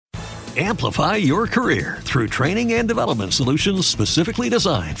Amplify your career through training and development solutions specifically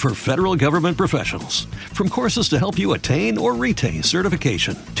designed for federal government professionals. From courses to help you attain or retain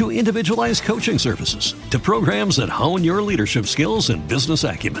certification, to individualized coaching services, to programs that hone your leadership skills and business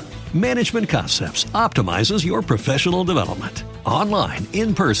acumen, Management Concepts optimizes your professional development. Online,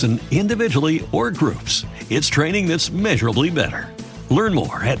 in person, individually, or groups, it's training that's measurably better. Learn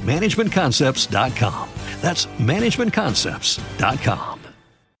more at managementconcepts.com. That's managementconcepts.com.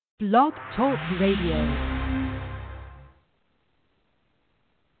 Blog Talk Radio.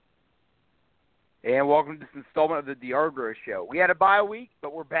 And welcome to this installment of the DeArd-Ro Show. We had a bye week,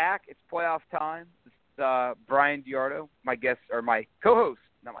 but we're back. It's playoff time. This is Bryan DeArd-Ro, my guest, or my co-host,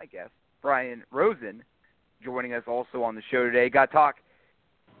 not my guest, Bryan Rosen, joining us also on the show today. Got to talk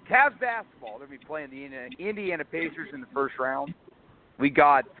Cavs basketball. They're going to be playing the Indiana Pacers in the first round. We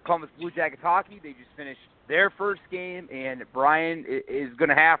got Columbus Blue Jackets hockey. They just finished their first game, and Bryan is going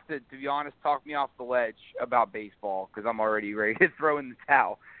to have to be honest, talk me off the ledge about baseball because I'm already ready to throw in the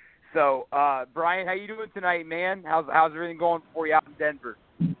towel. So, Bryan, how you doing tonight, man? How's everything going for you out in Denver?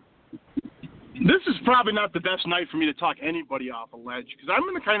 This is probably not the best night for me to talk anybody off a ledge because I'm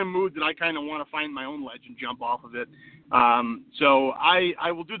in the kind of mood that I kind of want to find my own ledge and jump off of it. So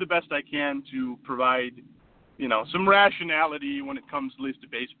I will do the best I can to provide some rationality when it comes at least to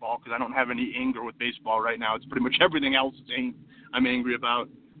baseball, because I don't have any anger with baseball right now. It's pretty much everything else I'm angry about.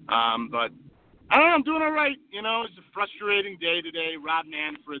 But I don't know, I'm doing all right. It's a frustrating day today. Rob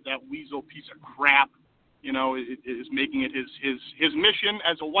Manfred, that weasel piece of crap, is making it his mission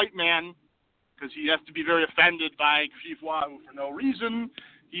as a white man, because he has to be very offended by Chihuahua for no reason.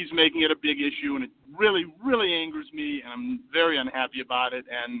 He's making it a big issue, and it really, really angers me, and I'm very unhappy about it.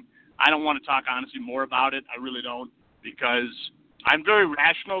 And I don't want to talk, honestly, more about it. I really don't, because I'm very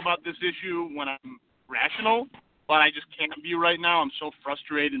rational about this issue when I'm rational, but I just can't be right now. I'm so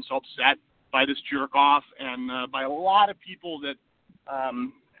frustrated and so upset by this jerk-off and by a lot of people that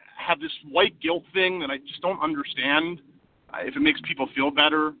have this white guilt thing that I just don't understand. If it makes people feel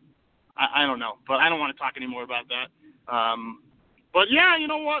better, I don't know, but I don't want to talk any more about that. But, yeah, you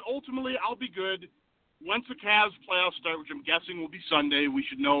know what? Ultimately, I'll be good. Once the Cavs playoffs start, which I'm guessing will be Sunday, we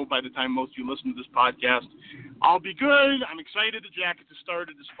should know by the time most of you listen to this podcast, I'll be good. I'm excited the Jackets have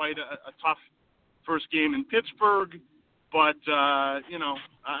started despite a tough first game in Pittsburgh. But, I'll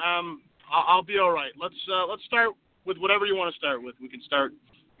be all right. Let's start with whatever you want to start with. We'll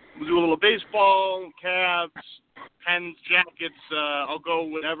do a little baseball, Cavs, Pens, Jackets. I'll go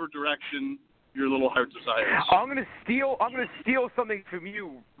whatever direction your little heart desires. I'm gonna steal something from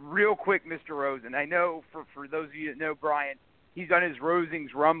you real quick, Mr. Rosen. I know for those of you that know Bryan, he's on his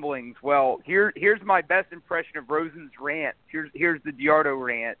Rosing's rumblings. Well, here's my best impression of Rosen's rant. Here's the DeArd-Ro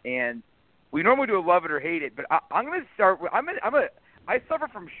rant, and we normally do a love it or hate it, but I'm gonna start with I suffer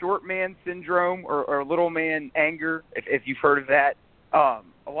from short man syndrome or little man anger, if you've heard of that. A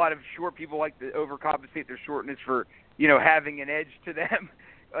lot of short people like to overcompensate their shortness for having an edge to them.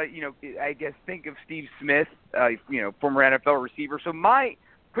 I guess think of Steve Smith, former NFL receiver. So my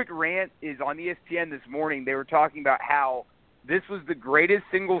quick rant is on ESPN this morning. They were talking about how this was the greatest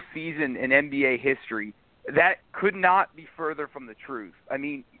single season in NBA history. That could not be further from the truth. I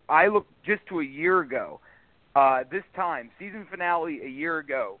mean, I looked just to a year ago, this time, season finale a year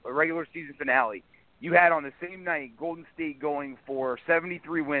ago, a regular season finale. You had on the same night Golden State going for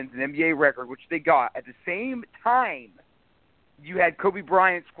 73 wins, an NBA record, which they got. At the same time, you had Kobe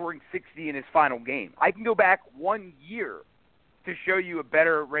Bryant scoring 60 in his final game. I can go back 1 year to show you a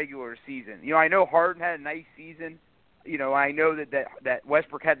better regular season. I know Harden had a nice season. I know that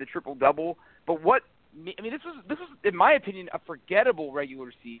Westbrook had the triple-double. But this was, in my opinion, a forgettable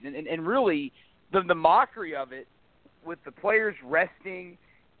regular season. And really, the mockery of it with the players resting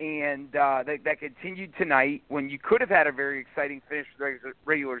and that continued tonight when you could have had a very exciting finish to the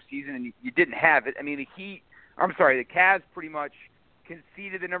regular season and you didn't have it. I mean, the Cavs pretty much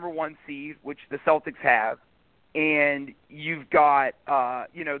conceded the number one seed, which the Celtics have, and you've got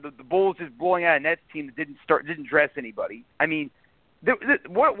the Bulls just blowing out a Nets team that didn't dress anybody. I mean,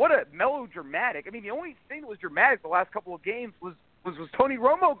 what a melodramatic. I mean, the only thing that was dramatic the last couple of games was Tony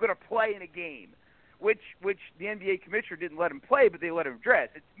Romo going to play in a game, which the NBA commissioner didn't let him play, but they let him dress.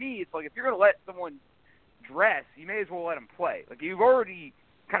 It's like if you're going to let someone dress, you may as well let him play. Like you've already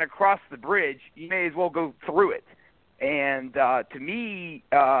kind of cross the bridge, you may as well go through it. And to me,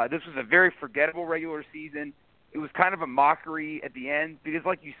 this was a very forgettable regular season. It was kind of a mockery at the end because,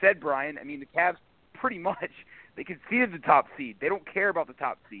 like you said, Bryan, I mean, the Cavs pretty much, they conceded the top seed. They don't care about the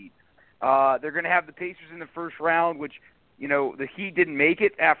top seed. They're going to have the Pacers in the first round, which, the Heat didn't make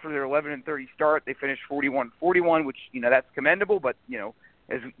it after their 11-30 start. They finished 41-41, which, that's commendable, but,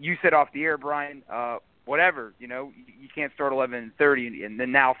 as you said off the air, Brian, whatever, you know, you can't start 11-30 and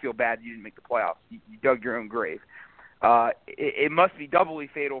then now feel bad you didn't make the playoffs. You dug your own grave. It must be doubly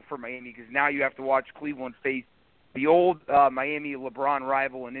fatal for Miami because now you have to watch Cleveland face the old Miami LeBron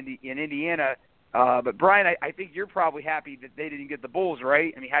rival in Indiana. But, Brian, I think you're probably happy that they didn't get the Bulls,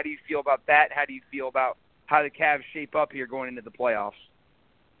 right? I mean, how do you feel about that? How do you feel about how the Cavs shape up here going into the playoffs?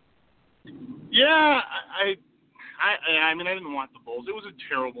 Yeah, I mean, I didn't want the Bulls. It was a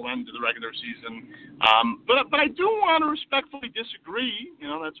terrible end to the regular season. But I do want to respectfully disagree. You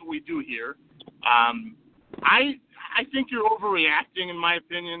know, that's what we do here. I think you're overreacting, in my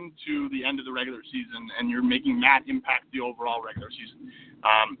opinion, to the end of the regular season, and you're making that impact the overall regular season.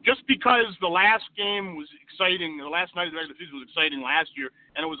 Just because the last game was exciting, the last night of the regular season was exciting last year,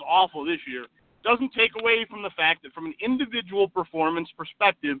 and it was awful this year, doesn't take away from the fact that from an individual performance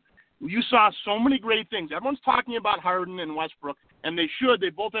perspective, you saw so many great things. Everyone's talking about Harden and Westbrook, and they should. They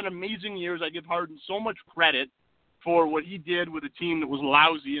both had amazing years. I give Harden so much credit for what he did with a team that was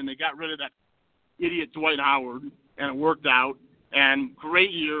lousy, and they got rid of that idiot Dwight Howard, and it worked out. And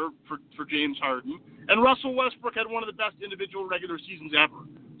great year for James Harden. And Russell Westbrook had one of the best individual regular seasons ever.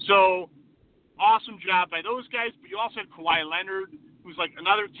 So awesome job by those guys. But you also had Kawhi Leonard, who's like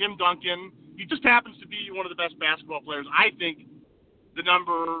another Tim Duncan. He just happens to be one of the best basketball players. I think the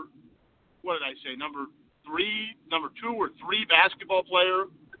number 2 or 3 basketball player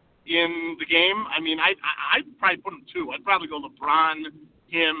in the game. I mean, I'd probably put him 2. I'd probably go LeBron,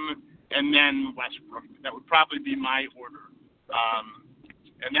 him, and then Westbrook. That would probably be my order.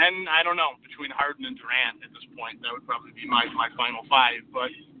 And then, I don't know, between Harden and Durant at this point, that would probably be my final 5. But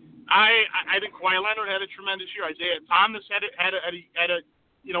I think Kawhi Leonard had a tremendous year. Isaiah Thomas had a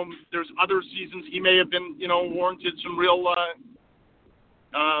you know, there's other seasons he may have been, you know, warranted some real,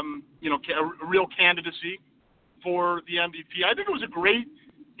 you know, a real candidacy for the MVP. I think it was a great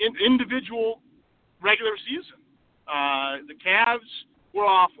individual regular season. The Cavs were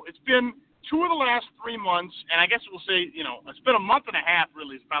awful. It's been 2 of the last 3 months, and I guess we'll say, you know, it's been a month and a half,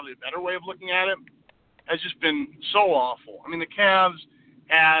 really, is probably a better way of looking at it, has just been so awful. I mean, the Cavs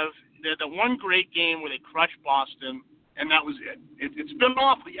had the one great game where they crushed Boston, and that was it. It's been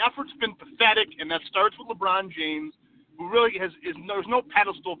awful. The effort's been pathetic, and that starts with LeBron James, who really there's no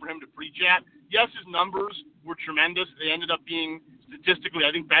pedestal for him to preach at. Yes, his numbers were tremendous. They ended up being statistically,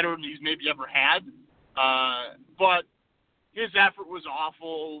 I think, better than he's maybe ever had. But his effort was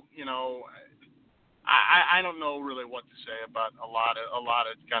awful. You know, I don't know really what to say about a lot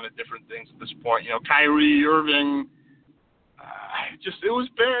of kind of different things at this point. You know, Kyrie Irving, it was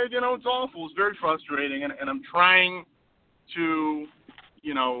bad. You know, it's awful. It's very frustrating, and I'm trying to,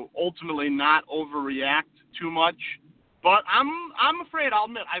 you know, ultimately not overreact too much. But I'm afraid, I'll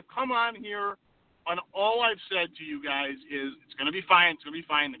admit, I've come on here and all I've said to you guys is it's going to be fine. It's going to be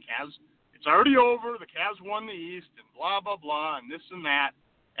fine. The Cavs, it's already over. The Cavs won the East and blah, blah, blah, and this and that.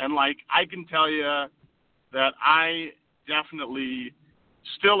 And, like, I can tell you that I definitely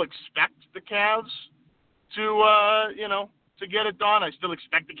still expect the Cavs to, you know, to get it done. I still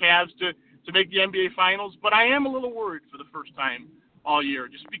expect the Cavs to make the NBA Finals. But I am a little worried for the first time all year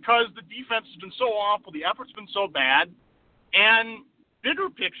just because the defense has been so awful. The effort's been so bad. And bigger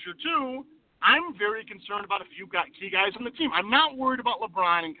picture, too, I'm very concerned about a few key guys on the team. I'm not worried about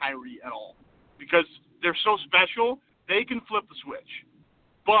LeBron and Kyrie at all because they're so special. They can flip the switch.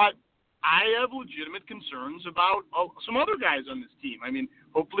 But I have legitimate concerns about some other guys on this team. I mean,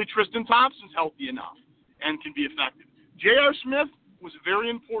 hopefully Tristan Thompson's healthy enough and can be effective. J.R. Smith was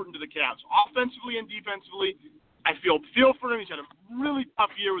very important to the Cavs, offensively and defensively. I feel for him. He's had a really tough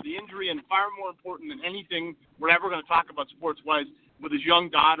year with the injury, and far more important than anything we're ever going to talk about sports-wise, with his young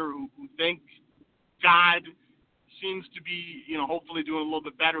daughter who thank God seems to be, you know, hopefully doing a little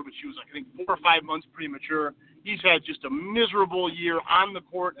bit better, but she was, I think, 4 or 5 months premature. He's had just a miserable year on the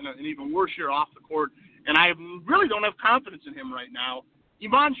court and an even worse year off the court, and I really don't have confidence in him right now.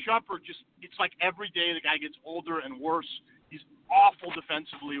 Iman Shumpert, it's like every day the guy gets older and worse. He's awful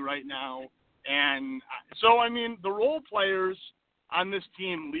defensively right now. And so, I mean, the role players on this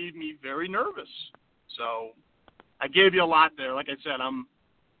team leave me very nervous. So I gave you a lot there. Like I said, I'm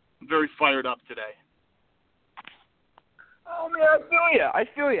very fired up today. Oh, man, I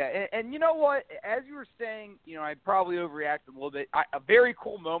feel you. And you know what? As you were saying, you know, I probably overreacted a little bit. A very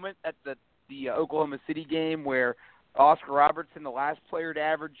cool moment at the Oklahoma City game where Oscar Robertson, the last player to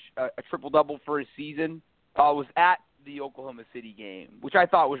average a triple-double for his season, was at the Oklahoma City game, which I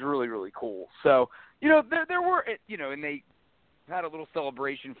thought was really, really cool. So, you know, there were, you know, and they had a little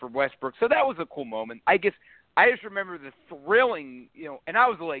celebration for Westbrook. So that was a cool moment. I guess I just remember the thrilling, you know, and I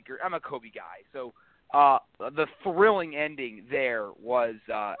was a Laker. I'm a Kobe guy. So the thrilling ending there was,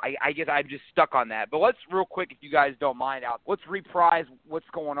 I guess I'm just stuck on that. But let's real quick, if you guys don't mind, let's reprise what's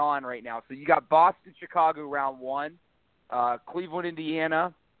going on right now. So you got Boston, Chicago, round one, Cleveland,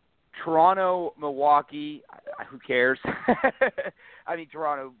 Indiana, Toronto, Milwaukee. Who cares? I mean,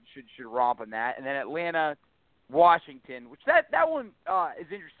 Toronto should romp on that. And then Atlanta, Washington, which that one is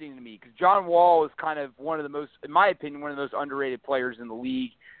interesting to me because John Wall is kind of one of the most, in my opinion, one of the most underrated players in the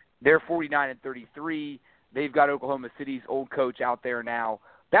league. They're 49-33. They've got Oklahoma City's old coach out there now.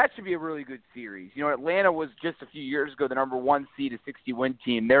 That should be a really good series. You know, Atlanta was just a few years ago the number 1 seed, a 60-win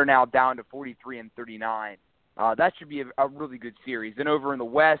team. They're now down to 43-39. That should be a really good series. Then over in the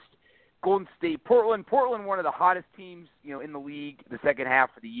West, Golden State, Portland, one of the hottest teams, you know, in the league the second half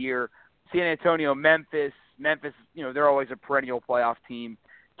of the year. San Antonio, Memphis, you know, they're always a perennial playoff team.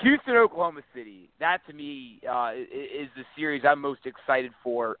 Houston, Oklahoma City, that to me is the series I'm most excited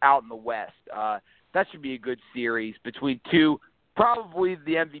for out in the West. That should be a good series between two, probably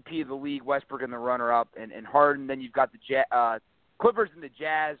the MVP of the league, Westbrook, and the runner-up, and Harden. Then you've got the Clippers and the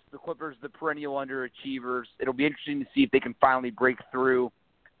Jazz. The Clippers, the perennial underachievers. It'll be interesting to see if they can finally break through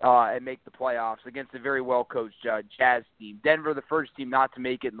and make the playoffs against a very well-coached Jazz team. Denver, the first team not to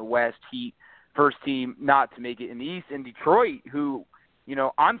make it in the West. Heat, first team not to make it in the East. And Detroit, who, you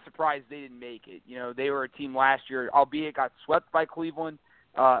know, I'm surprised they didn't make it. You know, they were a team last year, albeit got swept by Cleveland.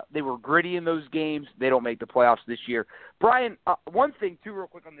 They were gritty in those games. They don't make the playoffs this year. Bryan, one thing, too, real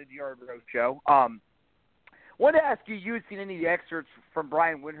quick on the DeArd-Ro show. Wanted to ask you, you had seen any of the excerpts from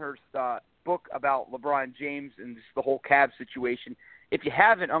Brian Windhorst's book about LeBron James and just the whole Cavs situation. If you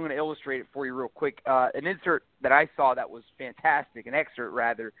haven't, I'm going to illustrate it for you real quick. An insert that I saw that was fantastic, an excerpt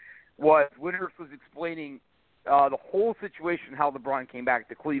rather, was Windhorst was explaining the whole situation, how LeBron came back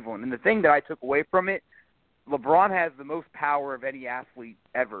to Cleveland. And the thing that I took away from it, LeBron has the most power of any athlete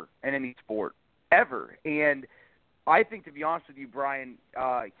ever in any sport, ever. And I think, to be honest with you, Bryan,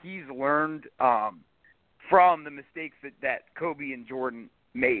 he's learned from the mistakes that Kobe and Jordan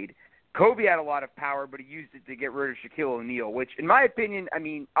made. Kobe had a lot of power, but he used it to get rid of Shaquille O'Neal, which, in my opinion, I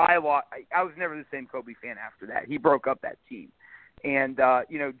mean, I was never the same Kobe fan after that. He broke up that team. And,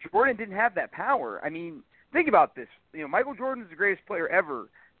 you know, Jordan didn't have that power. I mean, think about this. You know, Michael Jordan's the greatest player ever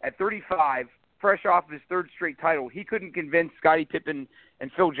at 35, fresh off of his third straight title. He couldn't convince Scottie Pippen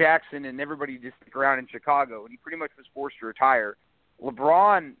and Phil Jackson and everybody to stick around in Chicago, and he pretty much was forced to retire.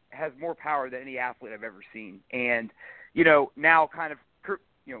 LeBron has more power than any athlete I've ever seen. And, you know, now kind of,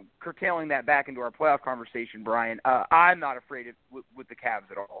 curtailing that back into our playoff conversation, Bryan, I'm not afraid with the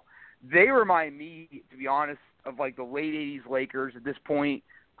Cavs at all. They remind me, to be honest, of like the late 80s Lakers at this point,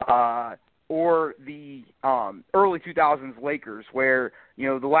 or the early 2000s Lakers, where, you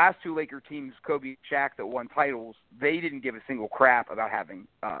know, the last two Laker teams, Kobe and Shaq, that won titles, they didn't give a single crap about having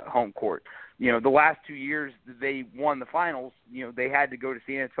home court. You know, the last 2 years they won the finals, you know, they had to go to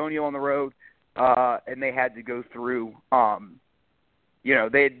San Antonio on the road, and they had to go through,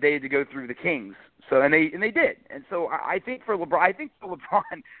 they had to go through the Kings. So and they did. And so I think for LeBron,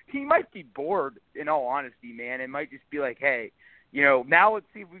 he might be bored, in all honesty, man. It might just be like, hey, you know, now let's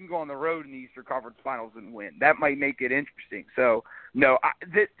see if we can go on the road in the Eastern Conference Finals and win. That might make it interesting. So, no,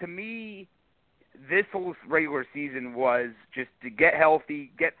 to me, this whole regular season was just to get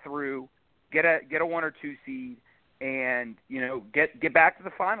healthy, get through, get a 1 or 2 seed, and, you know, get back to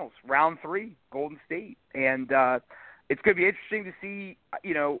the finals, round 3, Golden State. And it's going to be interesting to see,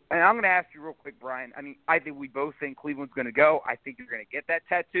 you know, and I'm going to ask you real quick, Bryan. I mean, I think we both think Cleveland's going to go. I think you're going to get that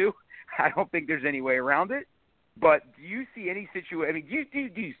tattoo. I don't think there's any way around it. But do you see any situation? I mean,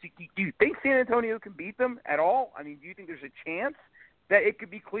 do you think San Antonio can beat them at all? I mean, do you think there's a chance that it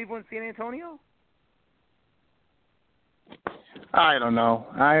could be Cleveland, San Antonio? I don't know.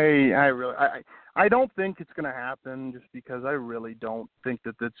 I don't think it's going to happen, just because I really don't think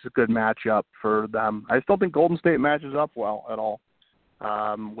that it's a good matchup for them. I still think Golden State matches up well at all.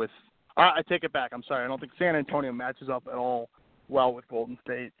 I take it back. I'm sorry. I don't think San Antonio matches up at all well with Golden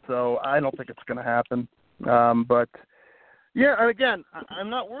State. So I don't think it's going to happen. But yeah, again, I'm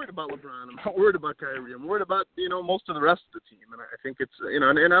not worried about LeBron. I'm not worried about Kyrie. I'm worried about, you know, most of the rest of the team. And I think it's, you know,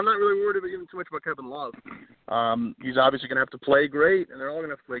 and I'm not really worried about even too much about Kevin Love. He's obviously going to have to play great, and they're all going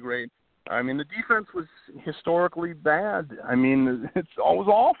to have to play great. I mean, the defense was historically bad. I mean, it's always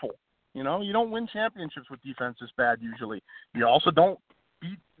awful. You know, you don't win championships with defense this bad usually. You also don't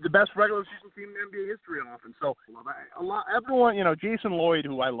beat the best regular season team in NBA history often. So everyone, you know, Jason Lloyd,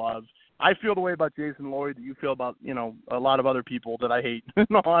 who I love, I feel the way about Jason Lloyd that you feel about, you know, a lot of other people that I hate, in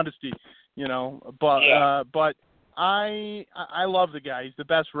all honesty, you know. But but I love the guy. He's the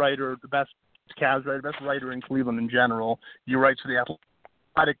best writer, the best Cavs writer, the best writer in Cleveland in general. He writes for the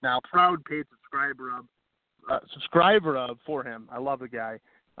Athletic now, proud Patriots subscriber of for him. I love the guy.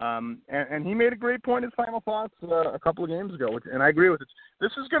 And he made a great point in his final thoughts a couple of games ago, and I agree with it.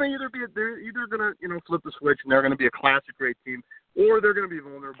 This is going to they're either going to flip the switch and they're going to be a classic great team, or they're going to be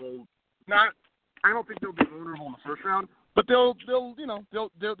vulnerable. I don't think they'll be vulnerable in the first round, but they'll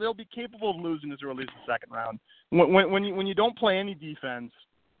be capable of losing as early as the second round. When you don't play any defense,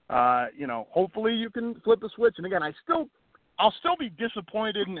 hopefully you can flip the switch. And again, I'll still be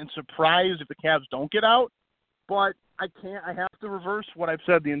disappointed and surprised if the Cavs don't get out, but I have to reverse what I've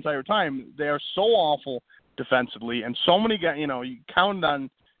said the entire time. They are so awful defensively, and so many guys, you count on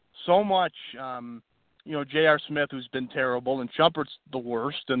so much, J.R. Smith, who's been terrible, and Shumpert's the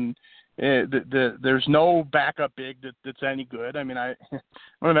worst, and there's no backup big that's any good. I mean, I don't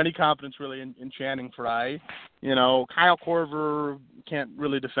have any confidence really in Channing Frye. Kyle Korver can't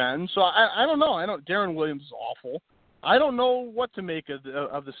really defend. So I don't know. Darren Williams is awful. I don't know what to make of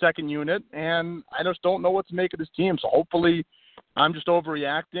the second unit, and I just don't know what to make of this team. So hopefully I'm just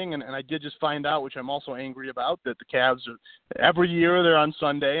overreacting, and I did just find out, which I'm also angry about, that the Cavs every year they're on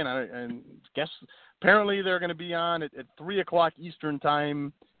Sunday, and I guess apparently they're going to be on at 3 o'clock Eastern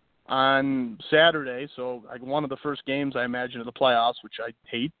time on Saturday. So one of the first games, I imagine, of the playoffs, which I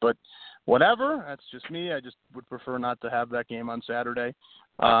hate, but whatever. That's just me. I just would prefer not to have that game on Saturday.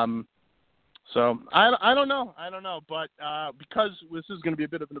 So I don't know, but because this is going to be a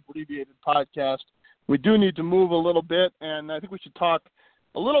bit of an abbreviated podcast, we do need to move a little bit, and I think we should talk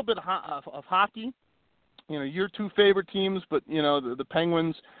a little bit of hockey. Your two favorite teams, but the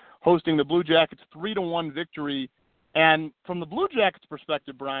Penguins hosting the Blue Jackets, 3-1 victory, and from the Blue Jackets'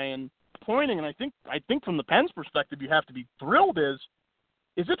 perspective, Brian, pointing, and I think from the Pens' perspective, you have to be thrilled. Is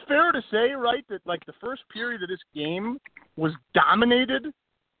it fair to say, right, that like the first period of this game was dominated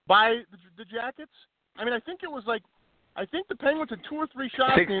by the Jackets? I mean, I think the Penguins had 2 or 3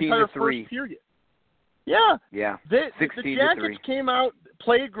 shots in the entire first period. Yeah. The Jackets came out,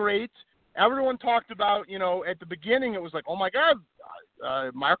 played great. Everyone talked about, at the beginning it was like, oh my God,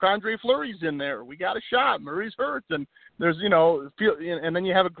 Marc-Andre Fleury's in there. We got a shot. Murray's hurt, and there's and then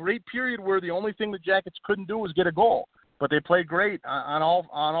you have a great period where the only thing the Jackets couldn't do was get a goal, but they played great on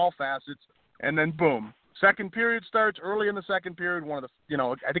all facets, and then boom. Second period starts early in the second period. One of the,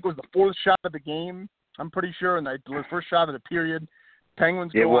 I think it was the 4th shot of the game, I'm pretty sure, and the first shot of the period.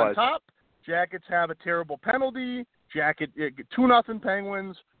 Penguins go on top. Jackets have a terrible penalty. 2-0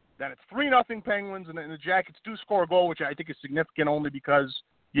 Penguins. Then it's 3-0 Penguins, and then the Jackets do score a goal, which I think is significant only because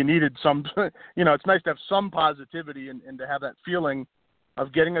you needed some, it's nice to have some positivity and to have that feeling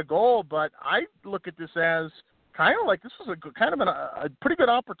of getting a goal. But I look at this as kind of like this was a pretty good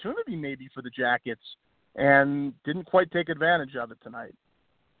opportunity maybe for the Jackets, and didn't quite take advantage of it tonight.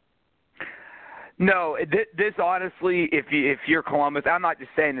 No, this honestly, if you're Columbus, I'm not just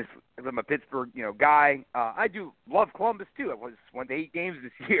saying this because I'm a Pittsburgh guy. I do love Columbus too. I went to 8 games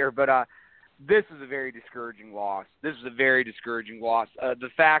this year, but this is a very discouraging loss. The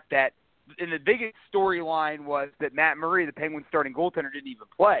fact that the biggest storyline was that Matt Murray, the Penguins starting goaltender, didn't even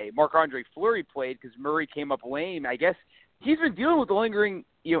play. Marc-Andre Fleury played because Murray came up lame. I guess he's been dealing with a lingering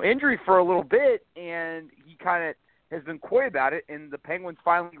injury for a little bit, and he kind of has been coy about it, and the Penguins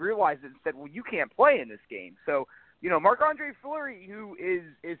finally realized it and said, well, you can't play in this game. So, Marc-Andre Fleury, who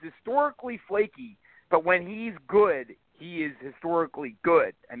is historically flaky, but when he's good, he is historically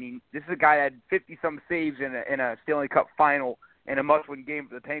good. I mean, this is a guy that had 50-some saves in a Stanley Cup final and a must-win game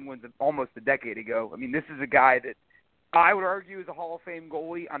for the Penguins almost a decade ago. I mean, this is a guy that I would argue is a Hall of Fame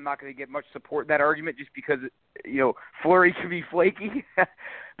goalie. I'm not going to get much support in that argument just because, Fleury can be flaky.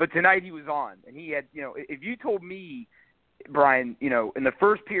 But tonight he was on. And he had, if you told me, Brian, in the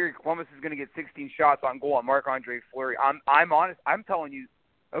first period Columbus is going to get 16 shots on goal on Marc-Andre Fleury, I'm honest. I'm telling you,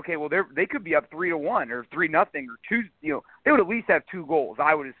 okay, well, they could be up 3-1 or 3-0 or 2. They would at least have 2 goals,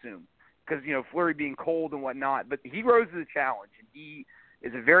 I would assume, because, Fleury being cold and whatnot. But he rose to the challenge, and he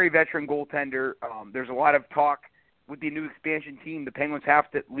is a very veteran goaltender. There's a lot of talk with the new expansion team. The Penguins have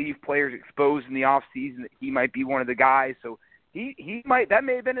to leave players exposed in the offseason that he might be one of the guys. So he might, that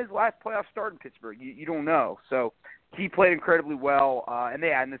may have been his last playoff start in Pittsburgh. You don't know. So he played incredibly well. And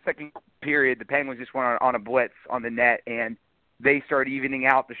in the second period, the Penguins just went on a blitz on the net, and they started evening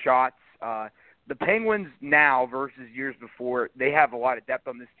out the shots. The Penguins now versus years before, they have a lot of depth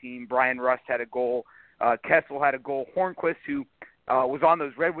on this team. Brian Rust had a goal. Kessel had a goal. Hornquist, who was on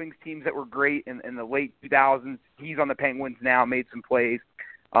those Red Wings teams that were great in the late 2000s. He's on the Penguins now, made some plays.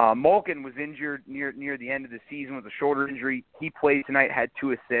 Malkin was injured near the end of the season with a shoulder injury. He played tonight, had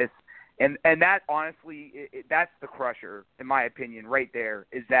 2 assists. And that, honestly, that's the crusher, in my opinion, right there,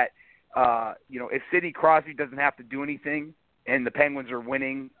 is that, if Sidney Crosby doesn't have to do anything, and the Penguins are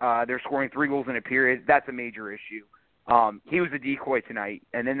winning. They're scoring 3 goals in a period. That's a major issue. He was a decoy tonight,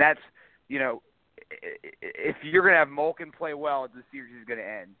 and then that's, if you're going to have Malkin play well, the series is going to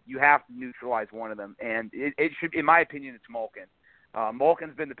end. You have to neutralize one of them, and it should, in my opinion, it's Malkin.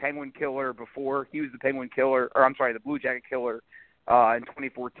 Malkin's been the Penguin killer before. He was the the Blue Jacket killer in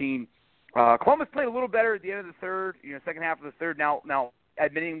 2014. Columbus played a little better at the end of the third, second half of the third. Now,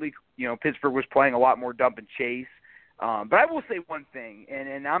 admittingly, Pittsburgh was playing a lot more dump and chase. But I will say one thing,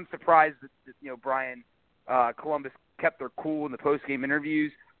 and I'm surprised that Bryan, Columbus kept their cool in the post-game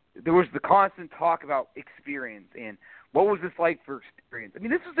interviews. There was the constant talk about experience and what was this like for experience. I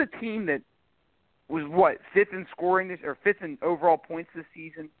mean, this is a team that was, 5th in scoring or 5th in overall points this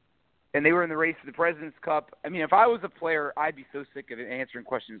season, and they were in the race for the President's Cup. I mean, if I was a player, I'd be so sick of answering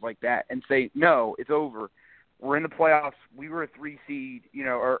questions like that and say, no, it's over. We're in the playoffs. We were a 3 seed,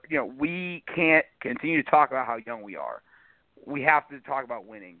 we can't continue to talk about how young we are. We have to talk about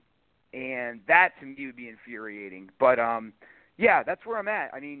winning. And that to me would be infuriating. But, yeah, that's where I'm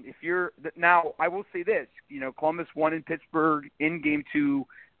at. I mean, now I will say this, Columbus won in Pittsburgh in Game 2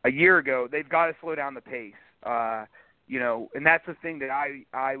 a year ago. They've got to slow down the pace. And that's the thing that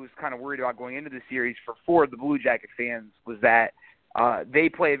I was kind of worried about going into the series for the Blue Jacket fans was that they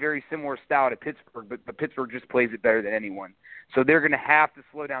play a very similar style to Pittsburgh, but Pittsburgh just plays it better than anyone. So they're going to have to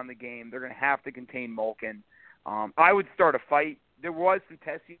slow down the game. They're going to have to contain Malkin. I would start a fight. There was some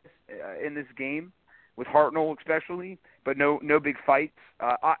testiness in this game with Hartnell especially, but no big fights.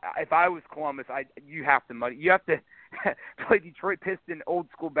 If I was Columbus, you have to play Detroit Piston old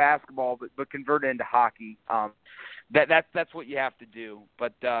school basketball, but convert it into hockey. That's what you have to do.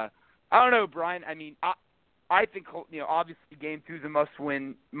 But I don't know, Bryan. I mean, I think obviously Game 2 is a must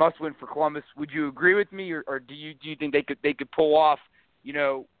win for Columbus. Would you agree with me, or do you think they could pull off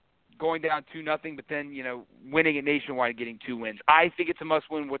going down 2-0, but then winning it nationwide and getting 2 wins? I think it's a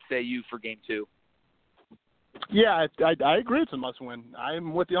must win. What say you for Game 2? Yeah, I agree. It's a must win.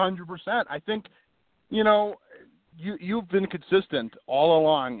 I'm with you 100%. I think you've been consistent all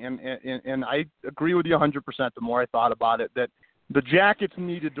along, and I agree with you 100%. The more I thought about it, that the Jackets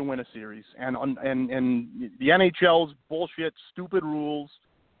needed to win a series, and the NHL's bullshit, stupid rules.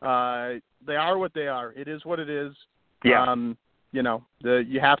 They are what they are. It is what it is. Yeah.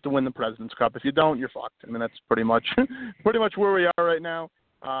 You have to win the President's Cup. If you don't, you're fucked. I mean, that's pretty much where we are right now.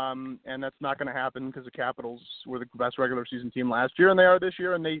 And that's not going to happen because the Capitals were the best regular season team last year, and they are this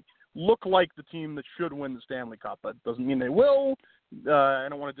year, and they look like the team that should win the Stanley Cup. That doesn't mean they will. I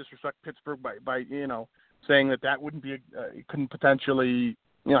don't want to disrespect Pittsburgh by saying that wouldn't be it couldn't potentially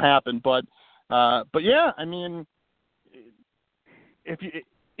happen. But yeah, I mean, if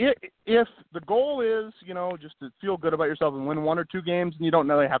the goal is just to feel good about yourself and win 1 or 2 games, and you don't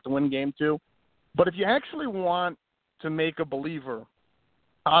really have to win Game 2, but if you actually want to make a believer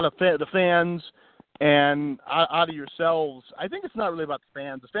out of the fans and out of yourselves, I think it's not really about the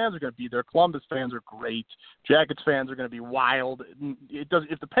fans. The fans are going to be there. Columbus fans are great. Jackets fans are going to be wild.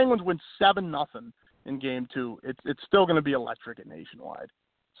 If the Penguins win 7-0 in Game 2, it's still going to be electric at Nationwide.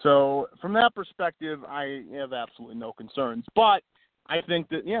 So from that perspective, I have absolutely no concerns. But I think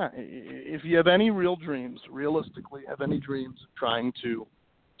that, if you have any realistically have any dreams of trying to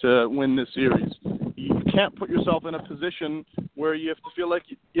win this series, you can't put yourself in a position where you have to feel like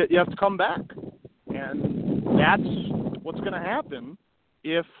you have to come back. And that's what's going to happen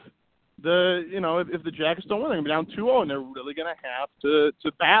if the Jackets don't win. They're going to be down 2-0, and they're really going to have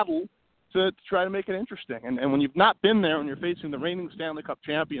to battle to try to make it interesting. And when you've not been there and you're facing the reigning Stanley Cup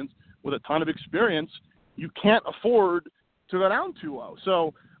champions with a ton of experience, you can't afford to go down 2-0.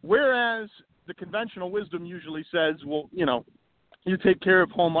 So whereas the conventional wisdom usually says, well, you take care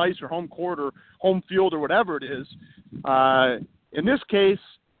of home ice or home court or home field or whatever it is, in this case,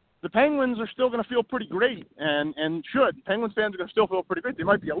 the Penguins are still going to feel pretty great and should. Penguins fans are going to still feel pretty great. They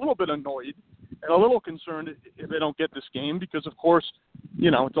might be a little bit annoyed and a little concerned if they don't get this game because, of course,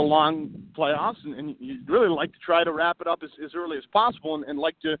 it's a long playoffs and you'd really like to try to wrap it up as early as possible and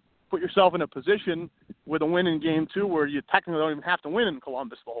like to put yourself in a position with a win in Game 2 where you technically don't even have to win in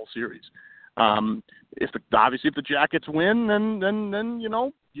Columbus the whole series. If the Jackets win, then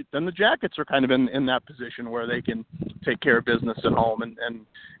the Jackets are kind of in that position where they can take care of business at home and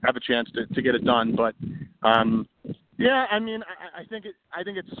have a chance to get it done. But yeah, I mean, I think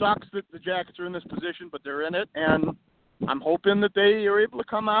it sucks that the Jackets are in this position, but they're in it, and I'm hoping that they are able to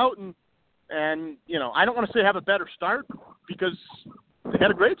come out and I don't want to say have a better start because they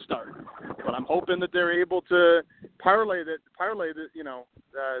had a great start, but I'm hoping that they're able to parlay this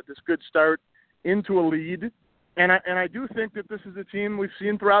good start into a lead. And I do think that this is a team we've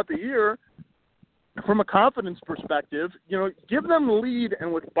seen throughout the year from a confidence perspective, give them the lead,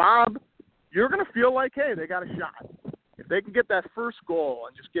 and with Bob, you're going to feel like, hey, they got a shot. If they can get that first goal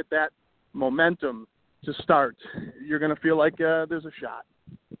and just get that momentum to start, you're going to feel like there's a shot.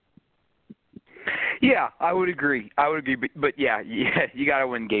 Yeah, I would agree. But yeah, you got to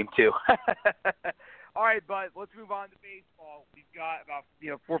win game 2. All right, bud, let's move on to baseball. We've got about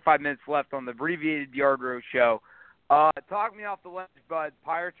 4 or 5 minutes left on the abbreviated DeArd-Ro show. Talk me off the ledge, bud.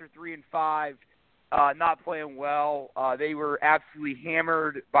 Pirates are 3-5, not playing well. They were absolutely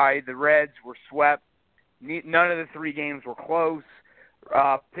hammered by the Reds, were swept. None of the 3 games were close.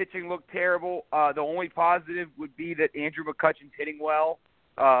 Pitching looked terrible. The only positive would be that Andrew McCutchen's hitting well.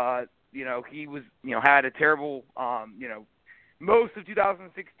 He was, had a terrible, most of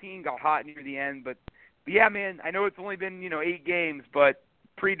 2016, got hot near the end. But yeah, man, I know it's only been, 8 games, but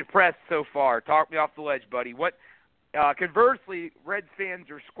pretty depressed so far. Talk me off the ledge, buddy. What? Conversely, Reds fans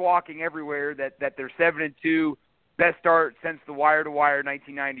are squawking everywhere that they're 7-2, best start since the wire-to-wire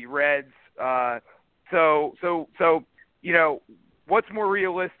 1990 Reds. So what's more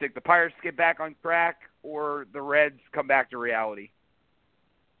realistic? The Pirates get back on track, or the Reds come back to reality?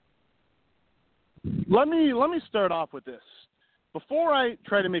 Let me start off with this. Before I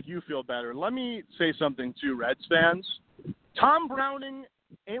try to make you feel better, let me say something to Reds fans. Tom Browning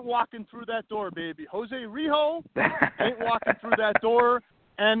ain't walking through that door, baby. Jose Rijo ain't walking through that door.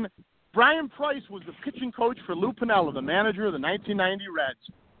 And Brian Price was the pitching coach for Lou Piniella, the manager of the 1990 Reds.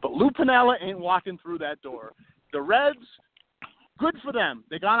 But Lou Piniella ain't walking through that door. The Reds, good for them.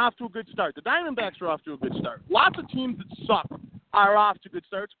 They got off to a good start. The Diamondbacks are off to a good start. Lots of teams that suck are off to good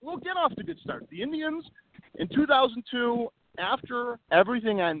starts. We'll get off to good starts. The Indians in 2002, after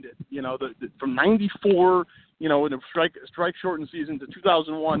everything ended, from 94, in a strike-shortened season to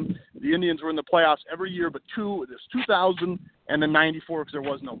 2001, the Indians were in the playoffs every year but 2. There's 2000 and then 94 because there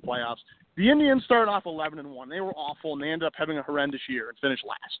was no playoffs. The Indians started off 11-1. They were awful, and they ended up having a horrendous year and finished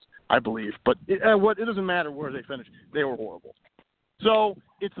last, I believe. But it doesn't matter where they finished. They were horrible. So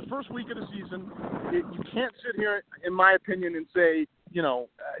it's the first week of the season. You can't sit here, in my opinion, and say,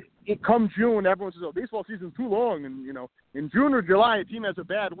 come June, everyone says, baseball season's too long. And, in June or July, a team has a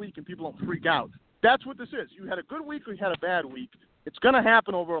bad week and people don't freak out. That's what this is. You had a good week or you had a bad week. It's going to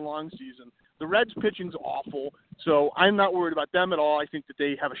happen over a long season. The Reds' pitching's awful, so I'm not worried about them at all. I think that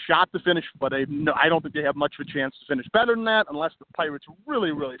they have a shot to finish, but I don't think they have much of a chance to finish better than that unless the Pirates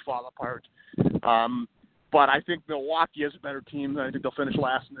really, really fall apart. But I think Milwaukee is a better team. I think they'll finish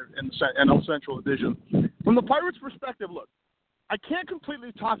last in the NL Central Division. From the Pirates' perspective, look, I can't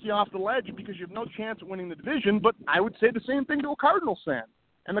completely talk you off the ledge because you have no chance of winning the division, but I would say the same thing to a Cardinals fan.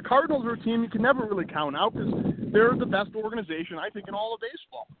 And the Cardinals are a team you can never really count out because they're the best organization, I think, in all of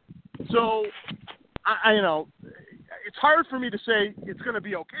baseball. So, it's hard for me to say it's going to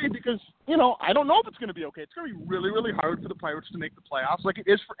be okay because, I don't know if it's going to be okay. It's going to be really, really hard for the Pirates to make the playoffs like it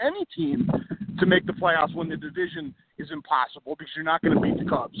is for any team to make the playoffs when the division is impossible because you're not going to beat the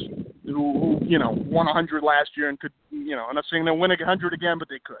Cubs who won 100 last year and could, I'm not saying they'll win 100 again, but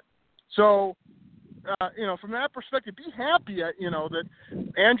they could. So, from that perspective, be happy, that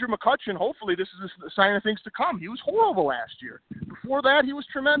Andrew McCutchen, hopefully this is a sign of things to come. He was horrible last year. Before that, he was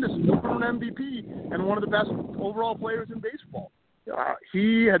tremendous. He was an MVP and one of the best overall players in baseball.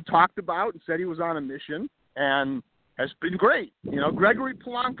 He had talked about and said he was on a mission and has been great. Gregory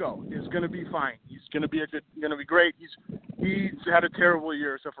Polanco is going to be fine. He's going to be great. He's had a terrible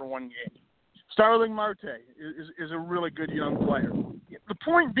year except for one game. Starling Marte is a really good young player. The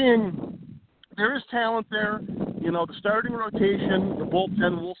point being, there is talent there. The starting rotation, the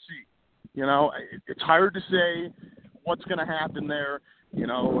bullpen, we'll see. It's hard to say what's going to happen there. You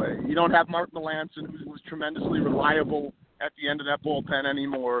don't have Mark Melanson, who was tremendously reliable at the end of that bullpen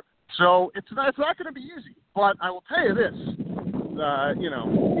anymore. So it's not going to be easy. But I will tell you this,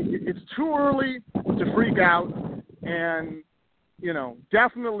 it's too early to freak out. And,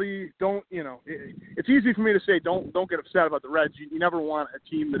 definitely don't, it's easy for me to say don't get upset about the Reds. You never want a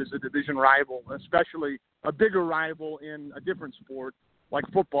team that is a division rival, especially a bigger rival in a different sport like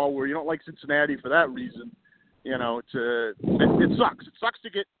football where you don't like Cincinnati for that reason. It sucks. It sucks to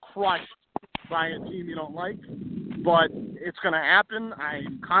get crushed by a team you don't like, but it's going to happen.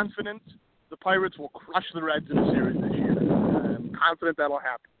 I'm confident the Pirates will crush the Reds in a series this year. I'm confident that'll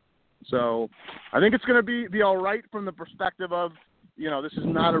happen. So I think it's going to be all right from the perspective of, this is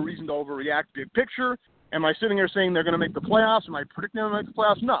not a reason to overreact. Big picture. Am I sitting here saying they're going to make the playoffs? Am I predicting them to make the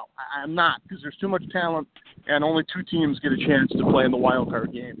playoffs? No, I'm not, because there's too much talent and only 2 teams get a chance to play in the wild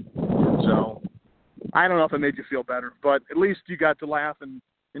card game. So I don't know if it made you feel better, but at least you got to laugh and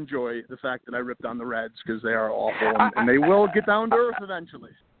enjoy the fact that I ripped on the Reds because they are awful and they will get down to earth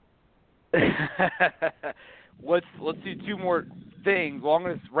eventually. Let's do two more things. Well, I'm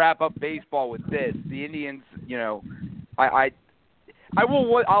going to wrap up baseball with this. The Indians,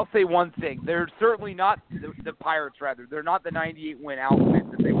 I'll say one thing. They're certainly not the Pirates. Rather, they're not the 98 win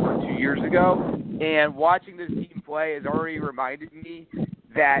outfit that they were 2 years ago. And watching this team play has already reminded me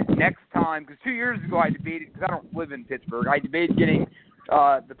that next time, because 2 years ago I debated, because I don't live in Pittsburgh, I debated getting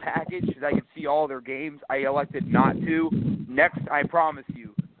the package because I could see all their games. I elected not to. I promise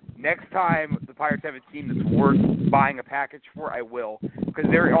you, next time the Pirates have a team that's worth buying a package for, I will. Because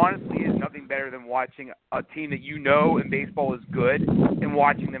there honestly is nothing better than watching a team that you know in baseball is good and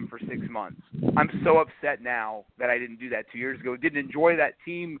watching them for 6 months. I'm so upset now that I didn't do that 2 years ago. Didn't enjoy that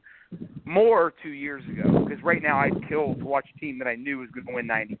team more 2 years ago, because right now I'd kill to watch a team that I knew was going to win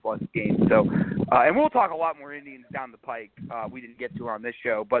 90-plus games. So, and we'll talk a lot more Indians down the pike. We didn't get to on this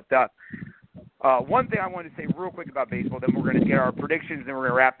show. But one thing I wanted to say real quick about baseball, then we're going to get our predictions, and we're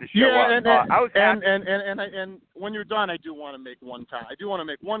going to wrap the show up. And when you're done, I do want to make one comment. I do want to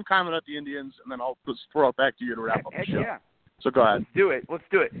make one comment about the Indians, and then I'll just throw it back to you to wrap up the show. Yeah. So go ahead. Let's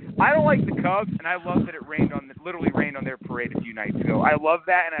do it. I don't like the Cubs, and I love that it literally rained on their parade a few nights ago. I love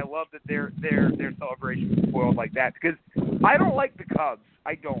that, and I love that their celebration was spoiled like that, because I don't like the Cubs.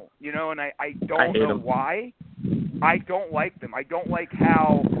 I don't, and I don't know why. I don't like them. I don't like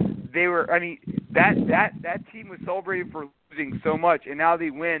how they were. I mean, that team was celebrated for losing so much, and now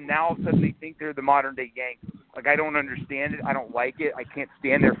they win. Now all of a sudden they think they're the modern day Yankees. Like, I don't understand it. I don't like it. I can't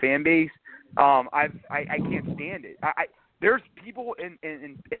stand their fan base. I can't stand it. There's people in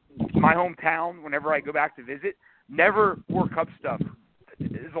my hometown, whenever I go back to visit, never wore Cubs stuff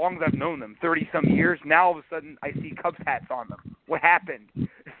as long as I've known them, 30-some years. Now, all of a sudden, I see Cubs hats on them. What happened?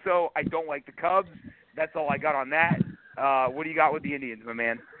 So I don't like the Cubs. That's all I got on that. What do you got with the Indians, my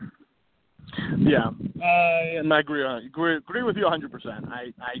man? Yeah, and I agree with you 100%.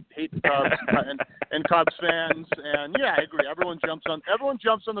 I hate the Cubs and Cubs fans, and yeah, I agree. Everyone jumps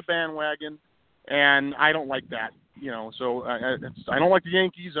on the bandwagon, and I don't like that. So I don't like the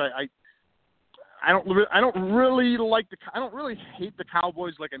Yankees. I don't really hate the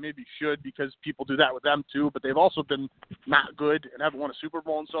Cowboys like I maybe should, because people do that with them too. But they've also been not good and haven't won a Super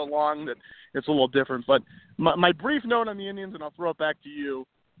Bowl in so long that it's a little different. But my brief note on the Indians, and I'll throw it back to you,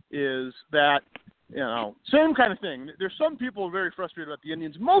 is that same kind of thing. There's some people who are very frustrated about the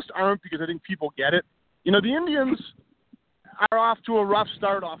Indians. Most aren't, because I think people get it. The Indians are off to a rough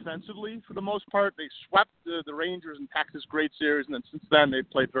start offensively for the most part. They swept the Rangers in Texas, great series, and then since then they've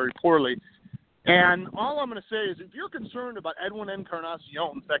played very poorly. And all I'm going to say is, if you're concerned about Edwin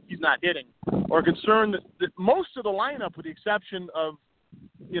Encarnacion, in fact, he's not hitting, or concerned that most of the lineup, with the exception of,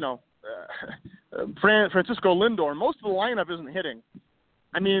 Francisco Lindor, most of the lineup isn't hitting.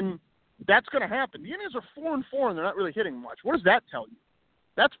 I mean, that's going to happen. The Indians are 4-4, and they're not really hitting much. What does that tell you?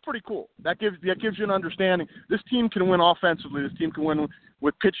 That's pretty cool. That gives you an understanding. This team can win offensively. This team can win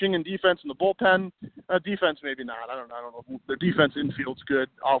with pitching and defense in the bullpen. Defense, maybe not. I don't know. Their defense infield's good.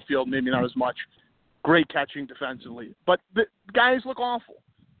 Outfield, maybe not as much. Great catching defensively. But the guys look awful.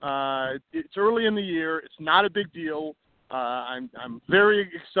 It's early in the year. It's not a big deal. I'm very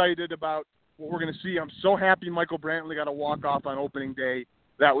excited about what we're going to see. I'm so happy Michael Brantley got a walk-off on opening day.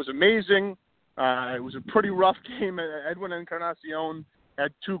 That was amazing. It was a pretty rough game. Edwin Encarnacion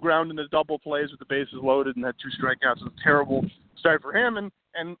had 2 ground into double plays with the bases loaded and had 2 strikeouts. It was a terrible start for him.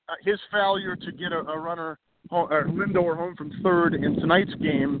 And his failure to get a runner, or Lindor, home from third in tonight's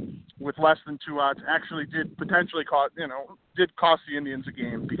game with less than 2 outs actually did potentially cost the Indians a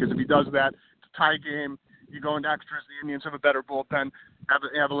game, because if he does that, it's a tie game. You go into extras, the Indians have a better bullpen,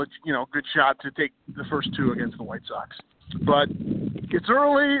 have a good shot to take the first 2 against the White Sox. But it's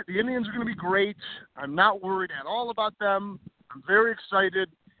early. The Indians are going to be great. I'm not worried at all about them. I'm very excited,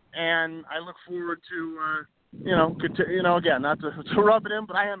 and I look forward to, again, not to rub it in,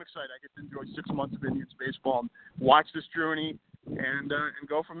 but I am excited. I get to enjoy 6 months of Indians baseball and watch this journey and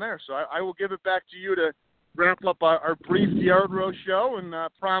go from there. So I will give it back to you to wrap up our brief DeArd-Ro show, and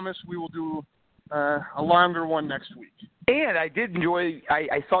promise we will do a longer one next week. And I did enjoy,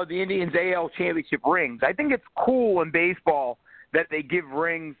 I saw the Indians AL championship rings. I think it's cool in baseball that they give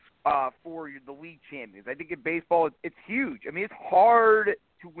rings for the league champions. I think in baseball it's huge. I mean, it's hard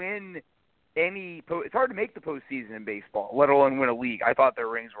to win it's hard to make the postseason in baseball, let alone win a league. I thought their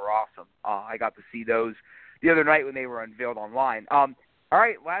rings were awesome. I got to see those the other night when they were unveiled online. All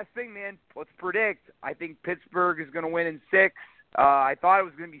right, last thing, man. Let's predict. I think Pittsburgh is going to win in 6. I thought it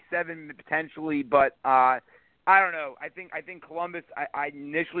was going to be 7 potentially, but I don't know. I think Columbus, I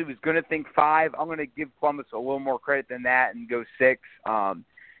initially was going to think 5. I'm going to give Columbus a little more credit than that and go 6.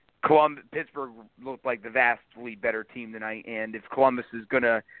 Pittsburgh looked like the vastly better team tonight, and if Columbus is going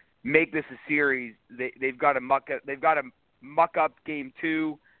to make this a series, they've got to muck up game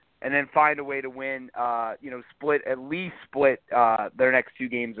 2, and then find a way to win. At least split their next 2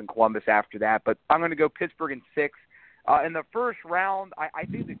 games in Columbus after that. But I'm going to go Pittsburgh in 6. In the first round, I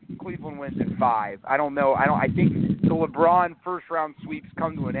think that Cleveland wins in 5. I don't know. I think the LeBron first round sweeps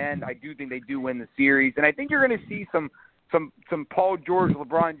come to an end. I do think they do win the series, and I think you're going to see some Paul George,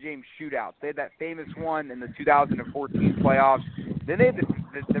 LeBron James shootouts. They had that famous one in the 2014 playoffs. Then they had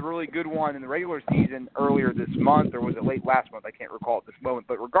the really good one in the regular season earlier this month, or was it late last month? I can't recall at this moment.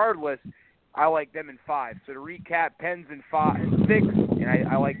 But regardless, I like them in 5. So to recap, Pens in 6, and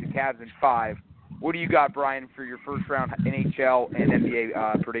I like the Cavs in 5. What do you got, Brian, for your first round NHL and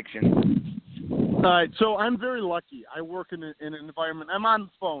NBA predictions? All right, so I'm very lucky. I work in an environment. I'm on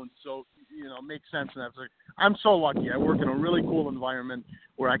the phone, so it makes sense. And I'm so lucky. I work in a really cool environment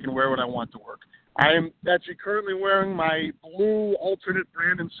where I can wear what I want to work. I am actually currently wearing my blue alternate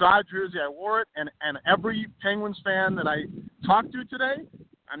Brandon Saad jersey. I wore it, and every Penguins fan that I talked to today,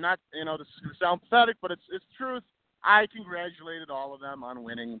 I'm not, this is going to sound pathetic, but it's truth. I congratulated all of them on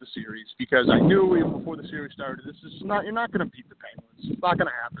winning the series because I knew even before the series started, you're not going to beat the Penguins. It's not going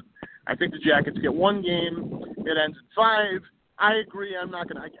to happen. I think the Jackets get 1 game. It ends in 5. I agree. I don't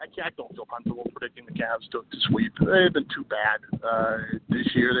feel comfortable predicting the Cavs to sweep. They've been too bad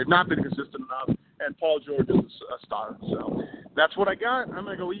this year. They've not been consistent enough, and Paul George is a star. So that's what I got. I'm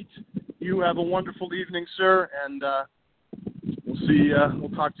going to go eat. You have a wonderful evening, sir, and we'll see. We'll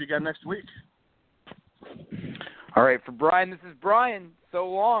talk to you again next week. All right, for Brian, this is Brian. So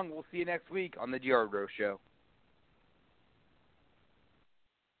long. We'll see you next week on the DeArd-Ro Show.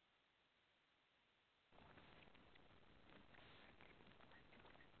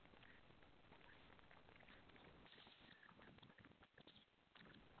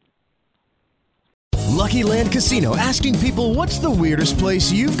 Lucky Land Casino, asking people, what's the weirdest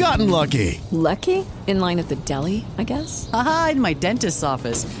place you've gotten lucky? Lucky? In line at the deli, I guess? Aha, in my dentist's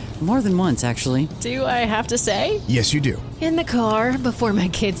office. More than once, actually. Do I have to say? Yes, you do. In the car before my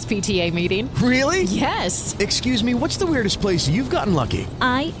kids' PTA meeting. Really? Yes. Excuse me, what's the weirdest place you've gotten lucky?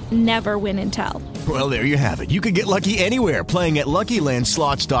 I never win and tell. Well, there you have it. You can get lucky anywhere, playing at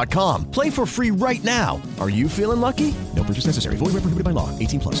LuckyLandSlots.com. Play for free right now. Are you feeling lucky? No purchase necessary. Void where prohibited by law.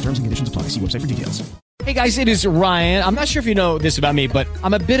 18+. Terms and conditions apply. See website for details. Hey guys, it is Ryan. I'm not sure if you know this about me, but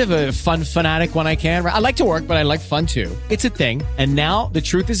I'm a bit of a fun fanatic when I can. I like to work, but I like fun too. It's a thing. And now the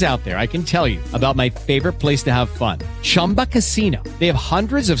truth is out there. I can tell you about my favorite place to have fun. Chumba Casino. They have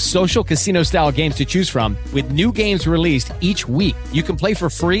hundreds of social casino style games to choose from with new games released each week. You can play for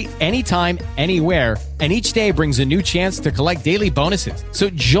free anytime, anywhere. And each day brings a new chance to collect daily bonuses. So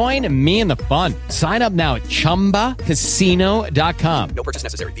join me in the fun. Sign up now at ChumbaCasino.com. No purchase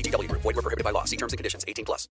necessary. VGW. Void where prohibited by law. See terms and conditions. 18+.